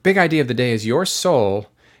Big idea of the day is your soul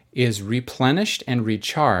is replenished and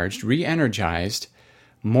recharged, re-energized,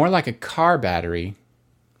 more like a car battery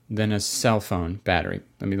than a cell phone battery.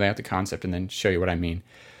 Let me lay out the concept and then show you what I mean.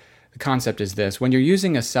 The concept is this. When you're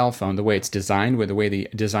using a cell phone the way it's designed, with the way the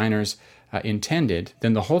designers intended,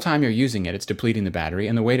 then the whole time you're using it, it's depleting the battery.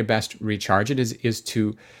 And the way to best recharge it is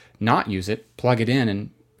to not use it, plug it in,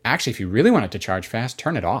 and actually, if you really want it to charge fast,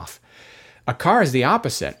 turn it off. A car is the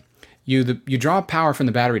opposite. You draw power from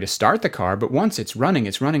the battery to start the car, but once it's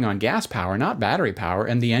running on gas power, not battery power,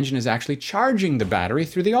 and the engine is actually charging the battery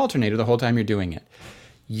through the alternator the whole time you're doing it.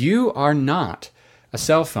 You are not a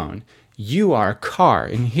cell phone. You are a car.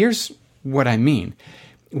 And here's what I mean.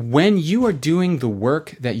 When you are doing the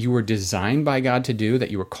work that you were designed by God to do,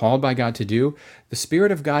 that you were called by God to do, the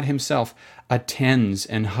Spirit of God Himself attends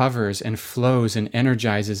and hovers and flows and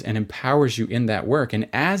energizes and empowers you in that work. And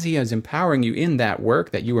as He is empowering you in that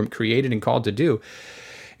work that you were created and called to do,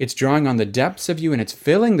 it's drawing on the depths of you and it's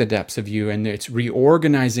filling the depths of you, and it's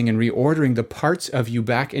reorganizing and reordering the parts of you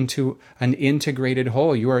back into an integrated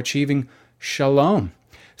whole. You are achieving shalom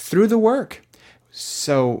through the work.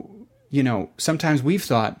 So, sometimes we've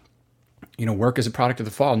thought, work is a product of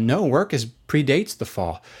the fall. No, work predates the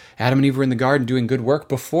fall. Adam and Eve were in the garden doing good work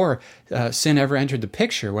before sin ever entered the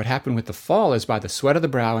picture. What happened with the fall is by the sweat of the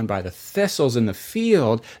brow and by the thistles in the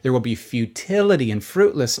field, there will be futility and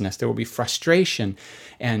fruitlessness. There will be frustration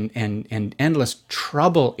and endless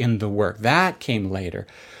trouble in the work. That came later.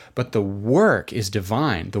 But the work is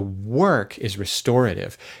divine. The work is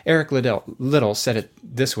restorative. Eric Liddell said it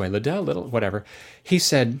this way. Liddell, whatever. He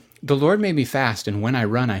said, "The Lord made me fast, and when I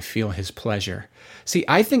run, I feel His pleasure." See,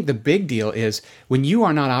 I think the big deal is when you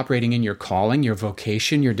are not operating in your calling, your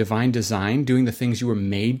vocation, your divine design, doing the things you were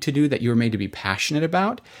made to do, that you were made to be passionate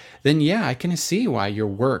about, then yeah, I can see why your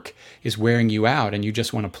work is wearing you out and you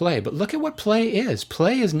just want to play. But look at what play is.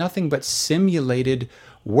 Play is nothing but simulated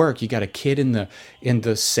work. You got a kid in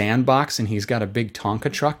the sandbox and he's got a big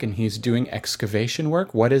Tonka truck and he's doing excavation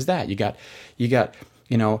work. What is that? You got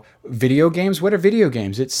video games. What are video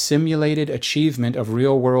games? It's simulated achievement of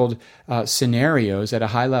real world scenarios at a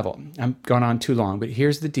high level. I'm going on too long, but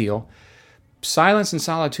here's the deal. Silence and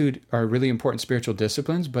solitude are really important spiritual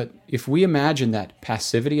disciplines, but if we imagine that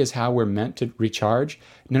passivity is how we're meant to recharge,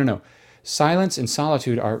 no. Silence and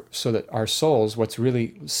solitude are so that our souls, what's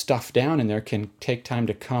really stuffed down in there, can take time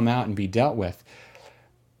to come out and be dealt with.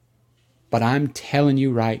 But I'm telling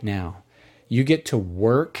you right now, you get to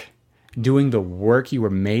work doing the work you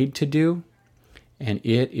were made to do, and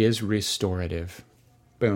it is restorative.